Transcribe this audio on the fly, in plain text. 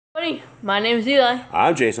My name is Eli.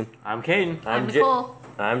 I'm Jason. I'm Caden. I'm Nicole.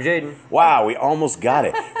 I'm Jaden. Wow, we almost got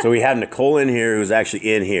it. So we have Nicole in here, who's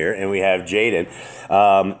actually in here, and we have Jaden.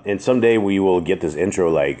 And someday we will get this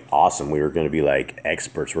intro like awesome. We were going to be like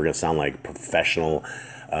experts. We're going to sound like professional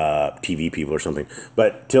TV people or something.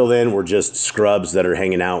 But till then, we're just scrubs that are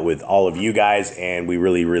hanging out with all of you guys, and we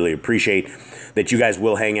really, really appreciate that you guys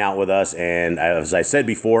will hang out with us. And as I said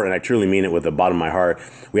before, and I truly mean it with the bottom of my heart,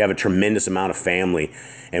 we have a tremendous amount of family.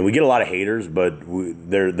 And we get a lot of haters, but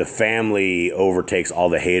the family overtakes all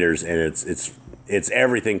the haters, and it's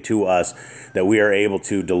everything to us that we are able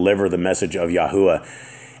to deliver the message of Yahuwah.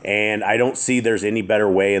 And I don't see there's any better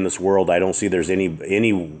way in this world. I don't see there's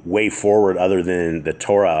any way forward other than the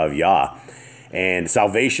Torah of Yah. And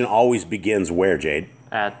salvation always begins where, Jade?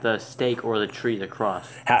 At the stake or the tree, the cross.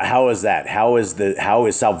 How is that? How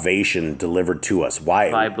is salvation delivered to us?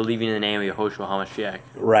 Why? By believing in the name of YHWH HaMashiach.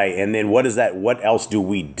 Right, and then what is that? What else do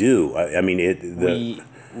we do? I mean,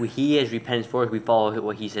 he has repentance for us. We follow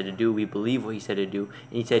what he said to do. We believe what he said to do,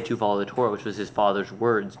 and he said to follow the Torah, which was his father's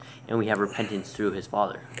words, and we have repentance through his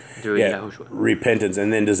father, through Yahushua. Repentance,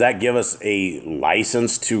 and then does that give us a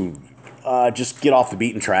license to just get off the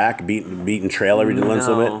beaten track, beaten trail every little bit?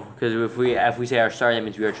 No, because if we say our sorry, that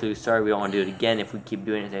means we are truly sorry. We don't want to do it again. If we keep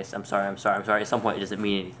doing it, say, I'm sorry. At some point, it doesn't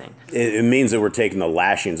mean anything. It means that we're taking the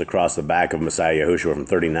lashings across the back of Messiah Yahushua from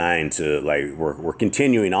 39 to like we're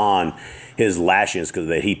continuing on his lashings because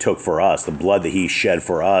that he took for us. The blood that he shed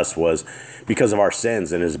for us was because of our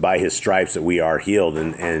sins, and it is by his stripes that we are healed.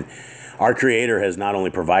 And our Creator has not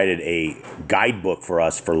only provided a guidebook for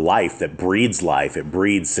us for life that breeds life, it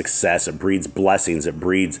breeds success, it breeds blessings, it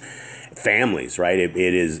breeds families, right? It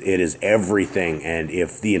is everything. And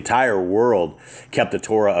if the entire world kept the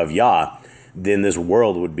Torah of Yah, then this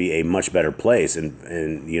world would be a much better place.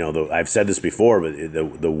 And you know, I've said this before, but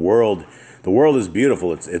the world is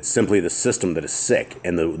beautiful. It's simply the system that is sick,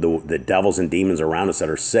 and the devils and demons around us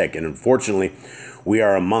that are sick. And unfortunately, we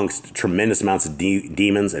are amongst tremendous amounts of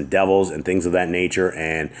demons and devils and things of that nature,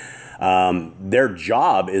 and their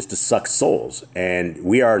job is to suck souls. And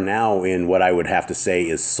we are now in what I would have to say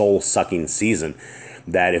is soul-sucking season,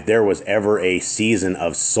 that if there was ever a season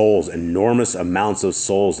of souls, enormous amounts of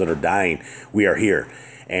souls that are dying, we are here.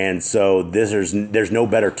 And so there's no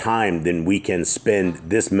better time than we can spend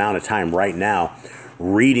this amount of time right now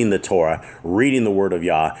reading the Torah, reading the Word of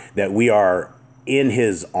Yah, that we are in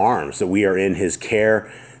his arms, that we are in his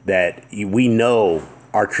care, that we know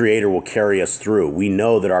our Creator will carry us through. We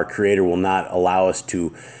know that our Creator will not allow us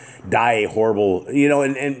to die a horrible, you know,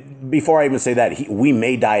 and before I even say that, we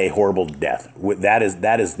may die a horrible death. That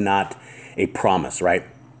is not a promise, right?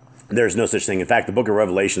 There's no such thing. In fact, the book of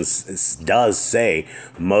Revelation does say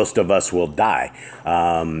most of us will die.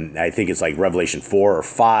 I think it's like Revelation 4 or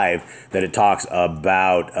 5 that it talks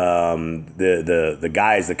about the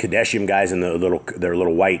guys, the Kadeshim guys in their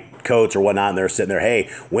little white coats or whatnot, and they're sitting there, hey,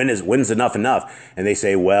 when's enough? And they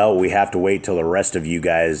say, well, we have to wait till the rest of you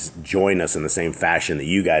guys join us in the same fashion that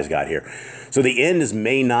you guys got here. So the end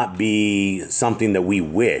may not be something that we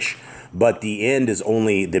wish, but the end is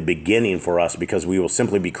only the beginning for us, because we will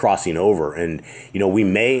simply be crossing over. And, you know, we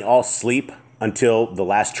may all sleep until the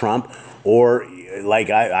last trump, or like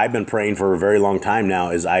I've been praying for a very long time now,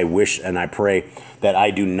 is I wish and I pray that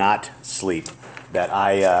I do not sleep, that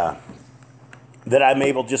I'm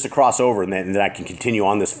able just to cross over, and that I can continue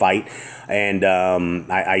on this fight. And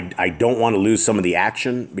I don't want to lose some of the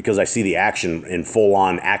action, because I see the action in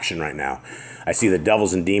full-on action right now. I see the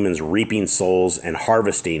devils and demons reaping souls and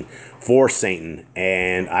harvesting for Satan,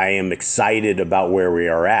 and I am excited about where we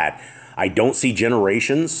are at. I don't see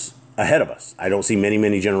generations ahead of us. I don't see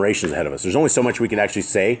many generations ahead of us. There's only so much we can actually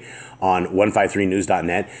say on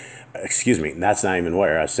 153news.net. Excuse me, that's not even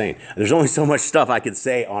where I was saying. There's only so much stuff I could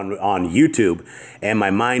say on YouTube, and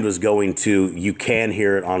my mind was going to, you can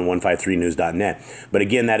hear it on 153news.net. But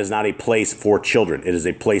again, that is not a place for children. It is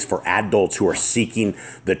a place for adults who are seeking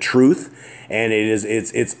the truth, and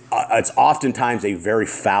it's oftentimes a very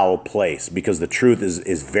foul place, because the truth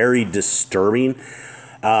is very disturbing.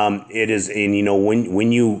 It is, and you know,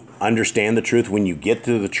 when you understand the truth, when you get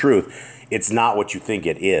to the truth, it's not what you think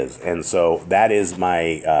it is. And so that is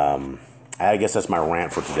my, I guess that's my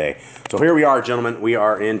rant for today. So here we are, gentlemen. We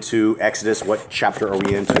are into Exodus. What chapter are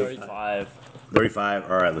we into? 35. 35.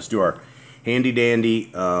 All right, let's do our handy dandy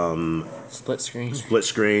Split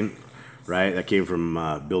screen, right? That came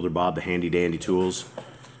from Builder Bob, the handy dandy tools.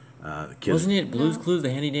 Wasn't it Blue's Clues,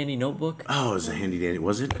 the handy dandy notebook? Oh, it was a handy dandy.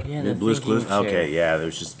 Was it? Yeah, the Blue's Clues. chair. Okay, yeah. There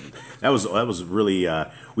was just that was really.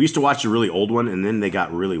 We used to watch the really old one, and then they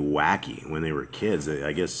got really wacky when they were kids.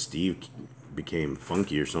 I guess Steve became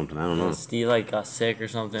funky or something. I don't know. Steve like got sick or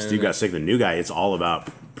something. Steve got sick. The new guy, it's all about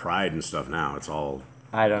pride and stuff now. It's all...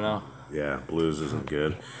 I don't know. Yeah, blues isn't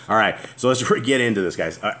good. All right, so let's get into this,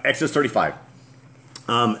 guys. Exodus 35.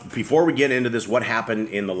 Before we get into this, what happened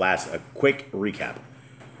in the last... A quick recap.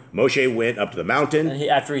 Moshe went up to the mountain. And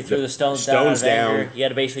after he threw the stones down, he had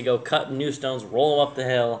to basically go cut new stones, roll them up the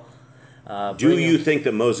hill. Do you think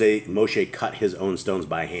that Moshe cut his own stones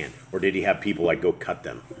by hand, or did he have people like go cut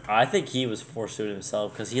them? I think he was forced to it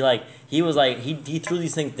himself because he threw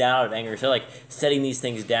these things down out of anger. So like setting these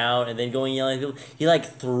things down and then going yelling at people, he like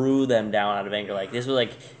threw them down out of anger. Like this was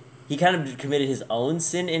like he kind of committed his own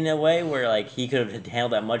sin in a way where like he could have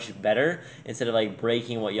handled that much better instead of like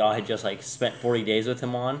breaking what y'all had just like spent 40 days with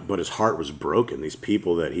him on. But his heart was broken. These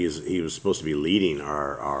people that he was supposed to be leading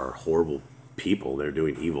are horrible people. They're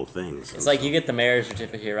doing evil things. It's like you get the marriage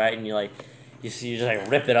certificate, right? And you just like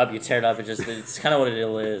rip it up, you tear it up. It's kind of what it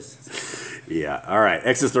is. Yeah. All right.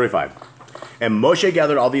 Exodus 35. And Moshe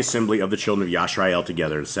gathered all the assembly of the children of Yashrael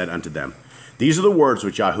together and said unto them, These are the words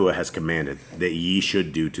which Yahuwah has commanded that ye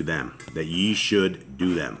should do to them, that ye should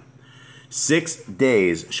do them. 6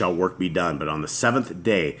 days shall work be done, but on the 7th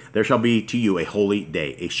day there shall be to you a holy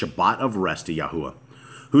day, a Shabbat of rest to Yahuwah.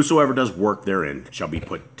 Whosoever does work therein shall be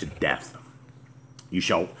put to death. You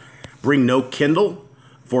shall bring no kindle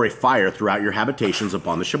for a fire throughout your habitations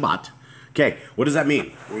upon the Shabbat. Okay, what does that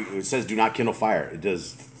mean? It says do not kindle fire.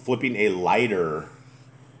 Does flipping a lighter,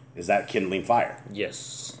 is that kindling fire?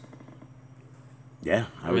 Yes. Yeah,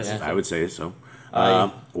 I would say so.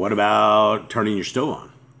 What about turning your stove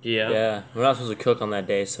on? Yeah. We're not supposed to cook on that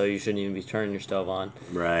day, so you shouldn't even be turning your stove on.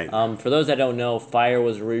 Right. For those that don't know, fire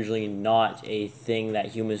was originally not a thing that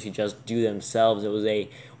humans could just do themselves. It was a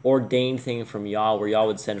ordained thing from Yah, where Yah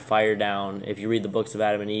would send fire down. If you read the books of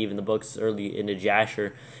Adam and Eve and the books early into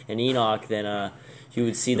Jasher and Enoch, then you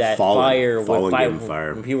would see that fire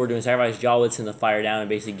when people were doing sacrifice, Yah would send the fire down and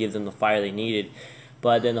basically give them the fire they needed.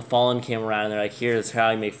 But then the fallen came around and they're like, here's how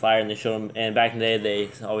you make fire, and they showed them. And back in the day,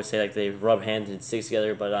 they always say like they rub hands and sticks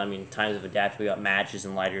together. But I mean, times have adapted. We got matches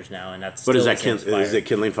and lighters now, and that's. But is it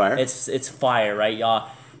kindling fire? It's fire, right, Yah?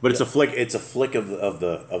 But it's a flick. It's a flick of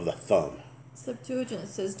the thumb. Septuagint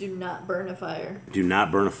says, "Do not burn a fire." Do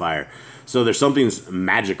not burn a fire. So there's something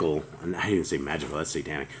magical. And I didn't say magical. That's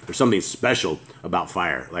satanic. There's something special about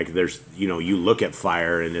fire. Like there's, you look at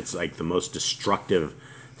fire and it's like the most destructive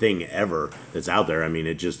thing ever that's out there. I mean,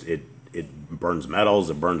 it burns metals.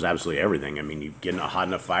 It burns absolutely everything. I mean, you get in a hot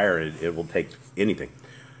enough fire, it will take anything.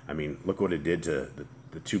 I mean, look what it did to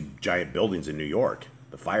the 2 giant buildings in New York.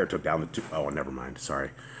 The fire took down the 2. Oh, never mind.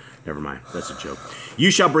 Sorry. Never mind. That's a joke. You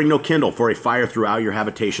shall bring no kindle for a fire throughout your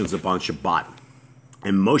habitations upon Shabbat.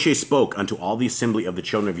 And Moshe spoke unto all the assembly of the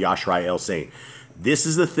children of Yashrael, saying, This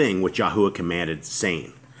is the thing which Yahuwah commanded,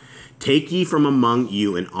 saying, Take ye from among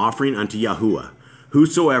you an offering unto Yahuwah.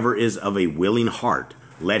 Whosoever is of a willing heart,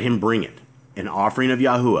 let him bring it. An offering of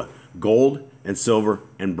Yahuwah, gold and silver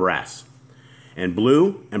and brass, and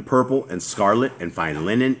blue and purple and scarlet and fine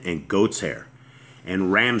linen and goat's hair,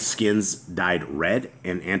 and ram skins dyed red,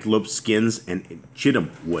 and antelope skins and chittim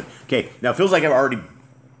wood. Okay, now it feels like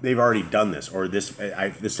they've already done this, or this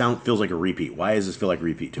feels like a repeat. Why does this feel like a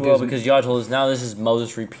repeat to me? Well, because Yah told us now this is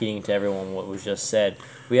Moses repeating to everyone what was just said.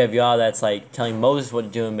 We have Yah that's like telling Moses what to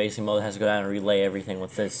do, and basically Moses has to go down and relay everything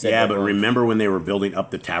with this. Yeah, but remember when they were building up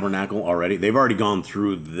the tabernacle already? They've already gone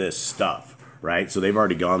through this stuff. Right, so they've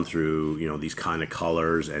already gone through, these kind of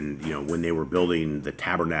colors, and when they were building the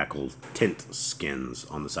tabernacle tent skins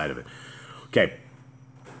on the side of it. Okay,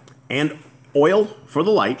 and oil for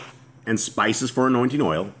the light, and spices for anointing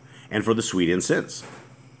oil, and for the sweet incense,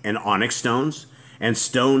 and onyx stones, and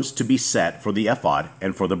stones to be set for the ephod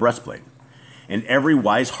and for the breastplate. And every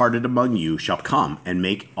wise-hearted among you shall come and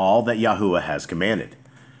make all that Yahuwah has commanded: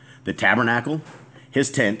 the tabernacle,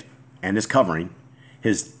 his tent, and his covering,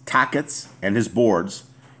 his tackets and his boards,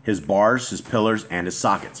 his bars, his pillars, and his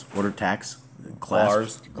sockets. What are tacks?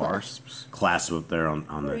 Bars. Clasp up there on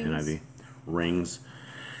the NIV. Rings.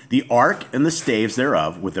 The ark and the staves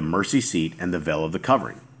thereof, with the mercy seat and the veil of the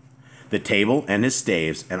covering. The table and his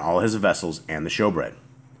staves, and all his vessels, and the showbread.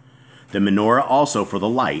 The menorah also for the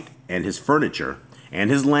light, and his furniture, and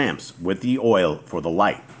his lamps, with the oil for the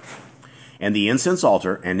light. And the incense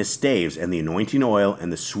altar, and his staves, and the anointing oil,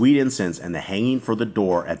 and the sweet incense, and the hanging for the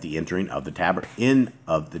door at the entering of the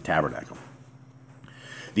tabernacle.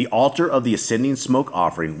 The altar of the ascending smoke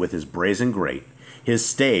offering, with his brazen grate, his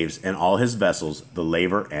staves, and all his vessels, the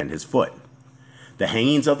laver and his foot. The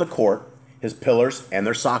hangings of the court, his pillars and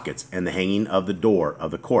their sockets, and the hanging of the door of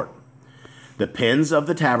the court. The pins of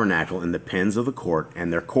the tabernacle, and the pins of the court,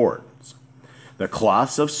 and their cords. the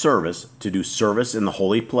cloths of service to do service in the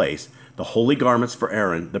holy place, the holy garments for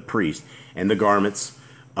Aaron the priest, and the garments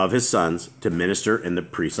of his sons to minister in the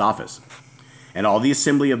priest's office. And all the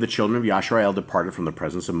assembly of the children of Yashrael departed from the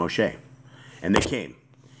presence of Moshe. And they came,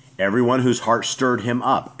 everyone whose heart stirred him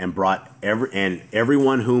up, and brought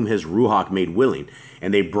everyone whom his ruach made willing.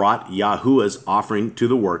 And they brought Yahuwah's offering to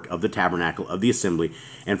the work of the tabernacle of the assembly,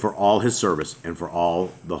 and for all his service, and for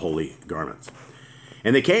all the holy garments.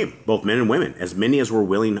 And they came, both men and women, as many as were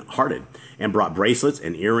willing-hearted, and brought bracelets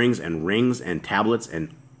and earrings and rings and tablets and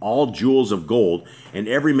all jewels of gold, and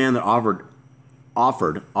every man that offered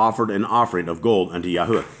an offering of gold unto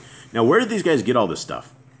Yahuwah. Now, where did these guys get all this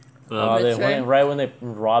stuff? They went right when they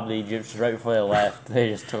robbed the Egyptians, right before they left. They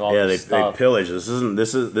just took all this stuff. They pillaged.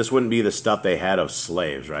 This wouldn't be the stuff they had of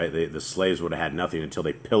slaves, right? The slaves would have had nothing until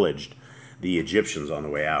they pillaged the Egyptians on the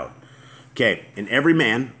way out. Okay, and every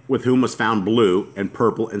man with whom was found blue and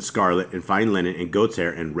purple and scarlet and fine linen and goat's hair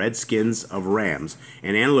and red skins of rams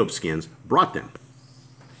and antelope skins brought them.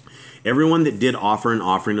 Everyone that did offer an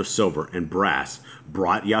offering of silver and brass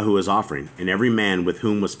brought Yahuwah's offering, and every man with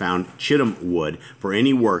whom was found chittim wood for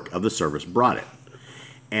any work of the service brought it.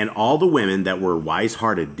 And all the women that were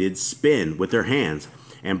wise-hearted did spin with their hands,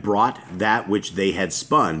 and brought that which they had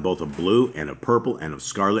spun, both of blue and of purple and of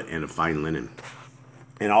scarlet and of fine linen.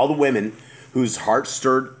 And all the women whose hearts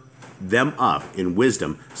stirred them up in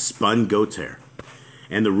wisdom spun goat's hair.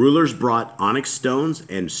 And the rulers brought onyx stones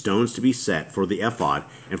and stones to be set for the ephod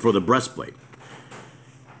and for the breastplate,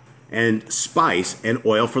 and spice and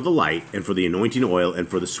oil for the light, and for the anointing oil, and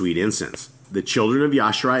for the sweet incense. The children of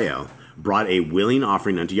Yashrael brought a willing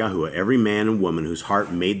offering unto Yahuwah, every man and woman whose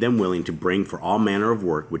heart made them willing to bring for all manner of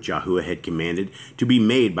work which Yahuwah had commanded to be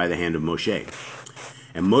made by the hand of Moshe.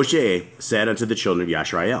 And Moshe said unto the children of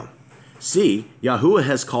Yashrael, See, Yahuwah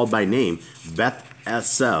has called by name Beth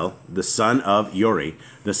Esel, the son of Uri,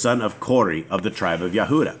 the son of Kori, of the tribe of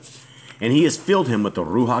Yehudah. And he has filled him with the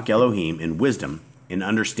Ruach Elohim in wisdom, in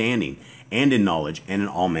understanding, and in knowledge, and in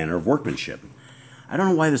all manner of workmanship. I don't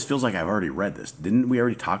know why this feels like I've already read this. Didn't we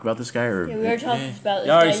already talk about this guy? Or Yeah, we were talking about this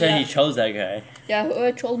You already guy, said he chose that guy.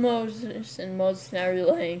 Yahuwah told Moses, and Moses now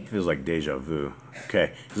relaying. Feels like deja vu.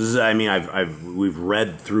 Okay, this is. I mean, we've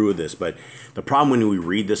read through this, but the problem when we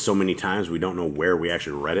read this so many times, we don't know where we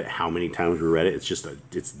actually read it, how many times we read it. It's just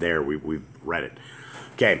it's there. We've read it.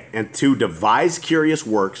 Okay, and to devise curious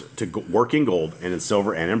works, to work in gold and in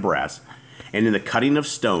silver and in brass, and in the cutting of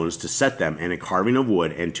stones to set them, and in carving of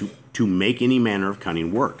wood, and to make any manner of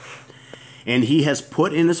cunning work. And he has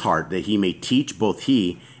put in his heart that he may teach both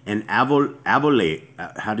he and Avole,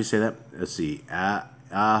 how do you say that? Let's see,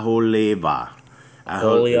 Aholeva.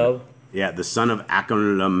 Aholiab? Yeah, the son of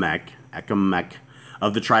Achamek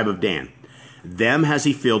of the tribe of Dan. Them has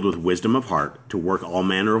he filled with wisdom of heart to work all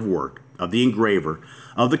manner of work, of the engraver,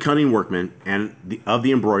 of the cunning workman, and of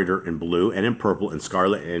the embroiderer in blue and in purple and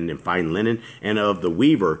scarlet and in fine linen, and of the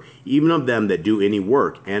weaver, even of them that do any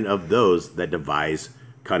work, and of those that devise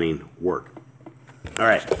cunning work. All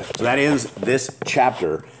right, so that ends this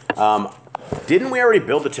chapter. Didn't we already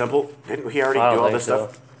build the temple? Didn't we already do all this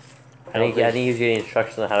stuff? I think he was getting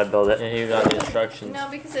instructions on how to build it. Yeah, he got the instructions. No,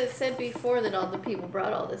 because it said before that all the people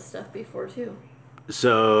brought all this stuff before too.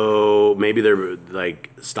 So maybe they're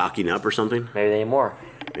like stocking up or something. Maybe they need more.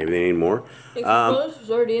 Maybe they need more. Moses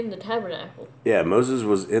was already in the tabernacle. Yeah, Moses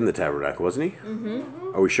was in the tabernacle, wasn't he?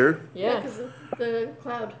 Mm-hmm. Are we sure? Yeah, because the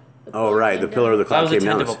cloud. Oh, right. The pillar of the That cloud was a came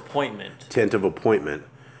down. tent of appointment, Tent of appointment.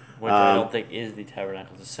 which I don't think is the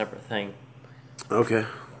tabernacle. It's a separate thing. Okay.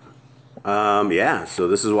 Yeah, so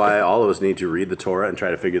this is why all of us need to read the Torah and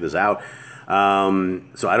try to figure this out.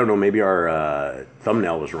 So I don't know, maybe our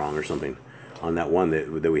thumbnail was wrong or something on that one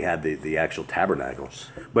that we had the actual tabernacle.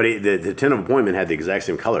 But the tent of appointment had the exact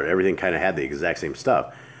same color. Everything kind of had the exact same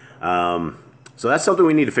stuff. So that's something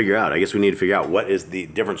we need to figure out. I guess we need to figure out what is the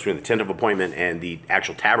difference between the tent of appointment and the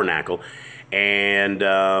actual tabernacle. And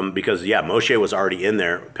because, yeah, Moshe was already in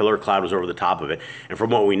there. Pillar of cloud was over the top of it. And from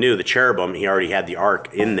what we knew, the cherubim, he already had the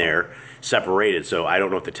ark in there separated. So I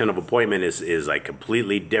don't know if the tent of appointment is like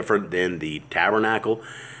completely different than the tabernacle.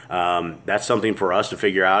 That's something for us to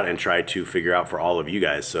figure out and try to figure out for all of you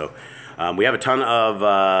guys. So we have a ton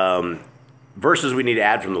of verses we need to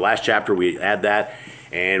add from the last chapter. We add that.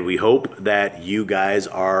 And we hope that you guys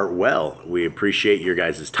are well. We appreciate your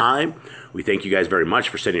guys' time. We thank you guys very much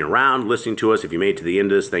for sitting around, listening to us. If you made it to the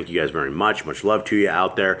end of this, thank you guys very much. Much love to you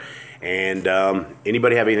out there. And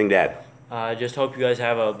anybody have anything to add? I just hope you guys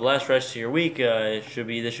have a blessed rest of your week. This should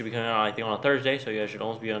be coming out, I think, on a Thursday, so you guys should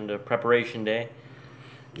almost be on the preparation day.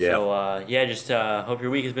 Yeah. So, just hope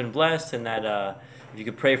your week has been blessed, and that if you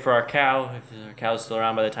could pray for our cow, if our cow's still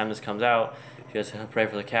around by the time this comes out, If you guys pray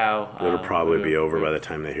for the cow. It'll probably be over by the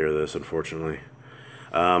time they hear this, unfortunately.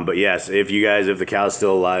 But yes, if the cow's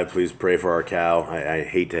still alive, please pray for our cow. I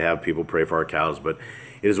hate to have people pray for our cows, but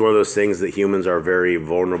it is one of those things that humans are very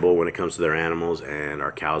vulnerable when it comes to their animals, and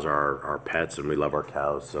our cows are our pets, and we love our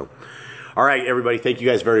cows. So, all right, everybody, thank you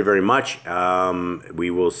guys very, very much.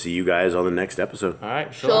 We will see you guys on the next episode. All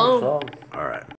right, Shalom. All right.